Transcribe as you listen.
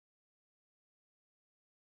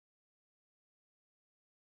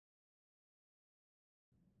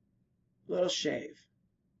little shave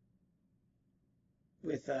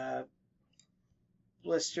with a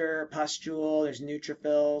blister, pustule. There's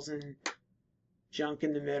neutrophils and junk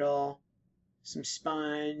in the middle, some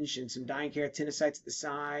sponge and some dying keratinocytes at the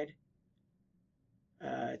side.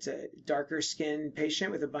 It's a darker skinned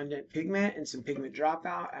patient with abundant pigment and some pigment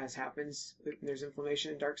dropout, as happens when there's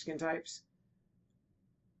inflammation in dark skin types.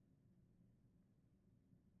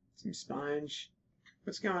 Some sponge.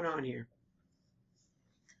 What's going on here?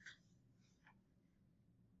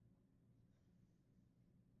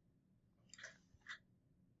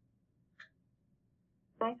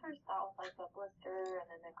 My first thought was like a blister and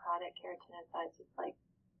then necrotic keratinocytes. It's like,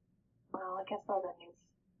 well, I guess all the news.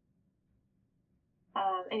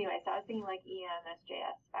 Anyway, so I was thinking like EM,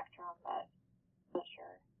 SJS spectrum, but not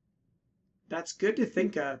sure. That's good to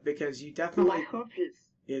think of because you definitely. Herpes.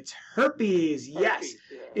 It's herpes, yes.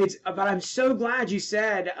 Yeah. But I'm so glad you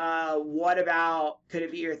said, what about, could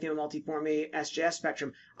it be erythema multiforme, SJS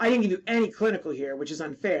spectrum? I didn't give you any clinical here, which is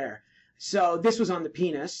unfair. So this was on the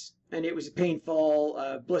penis, and it was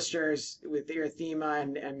painful, blisters with erythema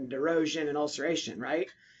and erosion and ulceration, right?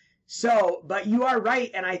 So, but you are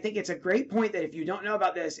right, and I think it's a great point that if you don't know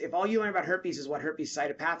about this, if all you learn about herpes is what herpes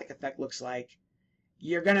cytopathic effect looks like,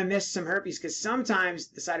 you're going to miss some herpes because sometimes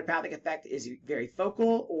the cytopathic effect is very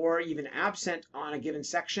focal or even absent on a given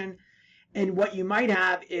section. And what you might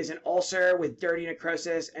have is an ulcer with dirty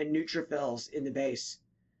necrosis and neutrophils in the base.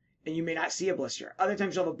 And you may not see a blister. Other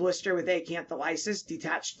times you'll have a blister with acantholysis,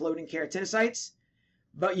 detached floating keratinocytes,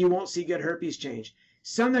 but you won't see good herpes change.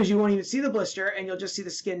 Sometimes you won't even see the blister and you'll just see the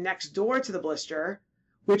skin next door to the blister,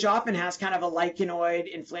 which often has kind of a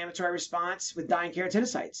lichenoid inflammatory response with dying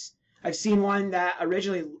keratinocytes. I've seen one that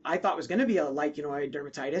originally I thought was going to be a lichenoid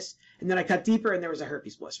dermatitis, and then I cut deeper and there was a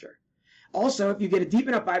herpes blister. Also, if you get a deep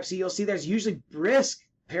enough biopsy, you'll see there's usually brisk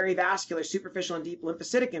perivascular, superficial, and deep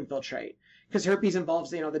lymphocytic infiltrate because herpes involves,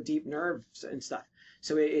 the deep nerves and stuff.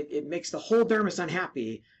 So it makes the whole dermis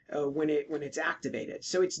unhappy when it's activated.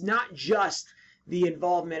 So it's not just the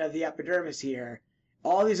involvement of the epidermis here.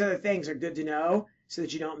 All these other things are good to know so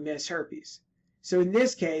that you don't miss herpes. So in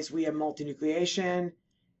this case, we have multinucleation,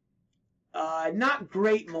 not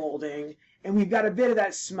great molding, and we've got a bit of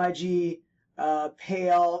that smudgy,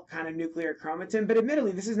 pale kind of nuclear chromatin, but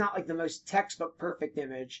admittedly, this is not like the most textbook perfect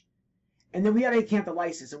image. And then we have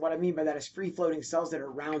acantholysis, and what I mean by that is free-floating cells that are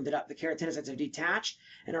rounded up. The keratinocytes are detached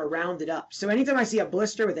and are rounded up. So anytime I see a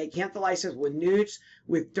blister with acantholysis, with newts,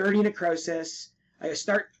 with dirty necrosis, I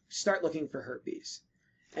start looking for herpes.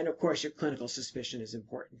 And of course, your clinical suspicion is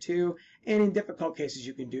important too. And in difficult cases,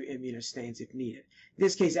 you can do immunostains if needed.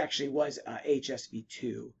 This case actually was HSV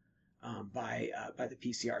 2 by the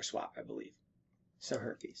PCR swap, I believe. So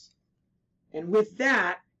herpes. And with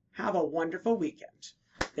that, have a wonderful weekend.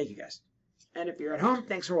 Thank you, guys. And if you're at home,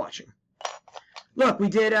 thanks for watching. Look, we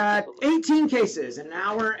did 18 cases in an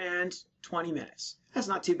hour and 20 minutes. That's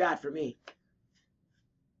not too bad for me.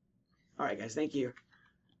 All right, guys. Thank you.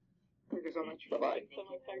 Thank you so much. Bye-bye.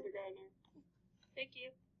 Thank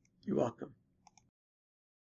you. You're welcome.